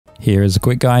Here is a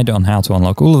quick guide on how to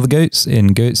unlock all of the goats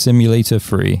in Goat Simulator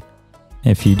 3.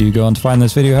 If you do go on to find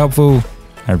this video helpful,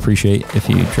 I'd appreciate if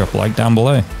you drop a like down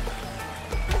below.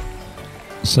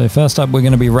 So first up, we're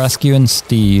going to be rescuing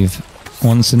Steve.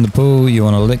 Once in the pool, you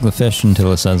want to lick the fish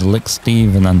until it says lick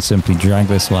Steve, and then simply drag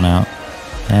this one out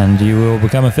and you will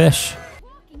become a fish.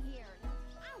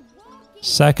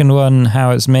 Second one,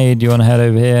 how it's made, you want to head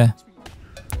over here.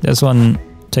 This one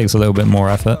takes a little bit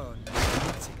more effort.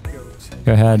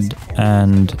 Go ahead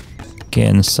and get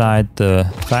inside the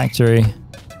factory,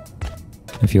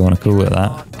 if you want to call it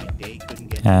that.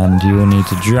 And you will need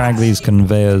to drag these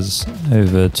conveyors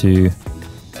over to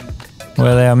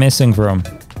where they are missing from.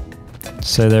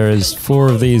 So there is 4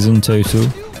 of these in total.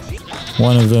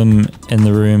 One of them in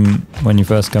the room when you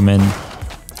first come in.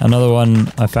 Another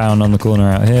one I found on the corner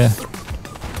out here.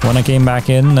 When I came back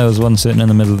in, there was one sitting in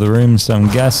the middle of the room, so I'm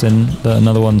guessing that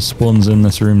another one spawns in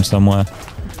this room somewhere.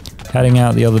 Heading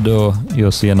out the other door,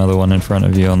 you'll see another one in front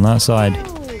of you on that side.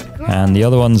 And the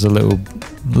other one's a little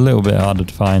bit harder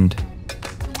to find.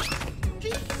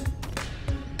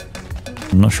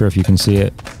 I'm not sure if you can see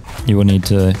it. You will need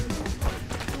to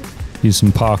use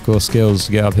some parkour skills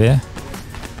to get up here.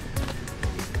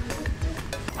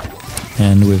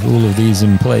 And with all of these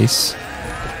in place,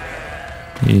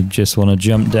 you just want to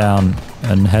jump down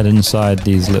and head inside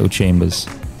these little chambers.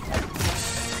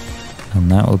 And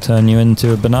that will turn you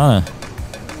into a banana.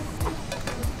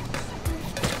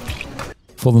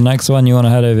 For the next one, you want to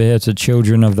head over here to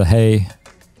Children of the Hay.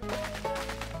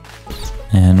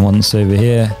 And once over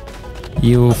here,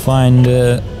 you will find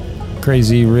a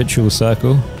crazy ritual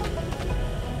circle.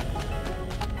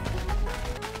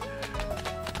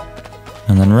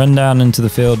 And then run down into the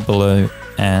field below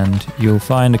and you'll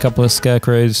find a couple of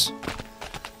scarecrows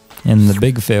in the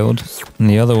big field, and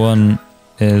the other one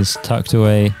is tucked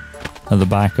away at the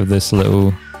back of this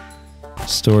little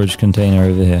storage container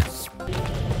over here.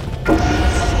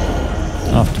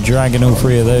 After dragging all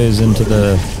 3 of those into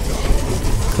the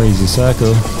crazy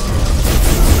circle,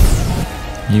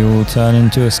 you will turn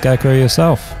into a scarecrow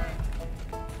yourself.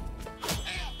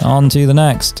 On to the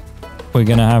next. We're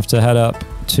going to have to head up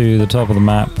to the top of the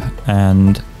map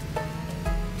and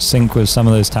sync with some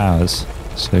of those towers.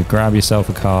 So grab yourself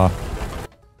a car,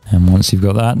 and once you've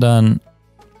got that done,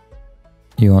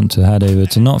 you want to head over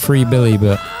to not Free Billy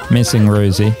but Missing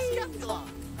Rosie.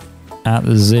 At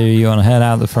the zoo, you want to head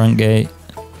out the front gate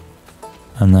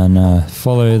and then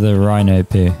follow the rhino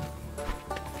poo.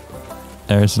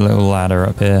 There's a little ladder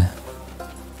up here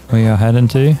we are heading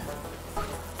to.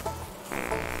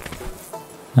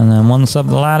 And then once up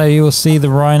the ladder, you will see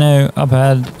the rhino up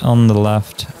ahead on the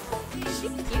left.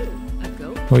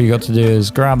 What you got to do is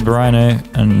grab the rhino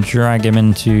and drag him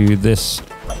into this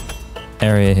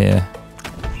area here,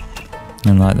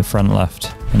 in like the front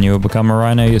left, and you will become a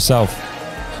rhino yourself.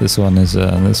 This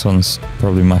one's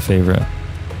probably my favorite.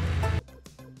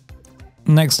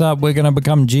 Next up, we're gonna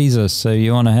become Jesus. So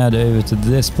you want to head over to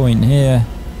this point here,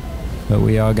 but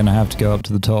we are gonna have to go up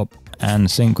to the top and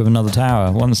sync with another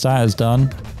tower. Once that is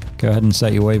done, go ahead and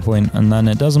set your waypoint, and then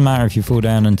it doesn't matter if you fall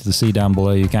down into the sea down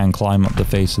below, you can climb up the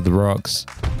face of the rocks.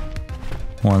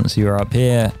 Once you're up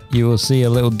here, you will see a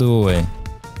little doorway.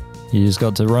 You just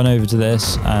got to run over to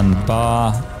this and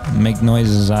make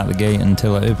noises at the gate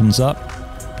until it opens up.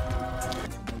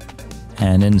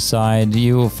 And inside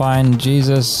you will find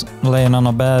Jesus laying on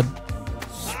a bed.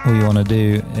 All you want to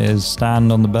do is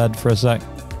stand on the bed for a sec,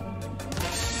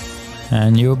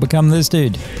 and you will become this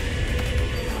dude.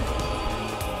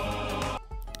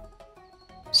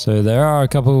 So there are a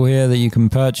couple here that you can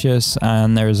purchase,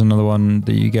 and there is another one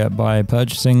that you get by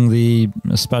purchasing the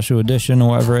special edition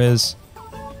or whatever it is.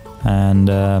 And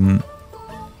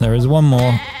there is one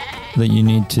more that you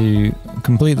need to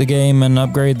complete the game and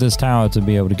upgrade this tower to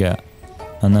be able to get.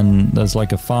 And then there's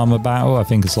like a farmer battle, I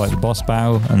think it's like the boss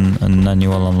battle, and then you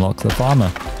will unlock the farmer.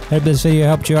 Hope this video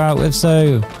helped you out. If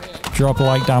so, drop a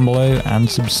like down below and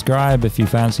subscribe if you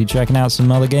fancy checking out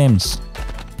some other games.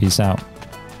 Peace out.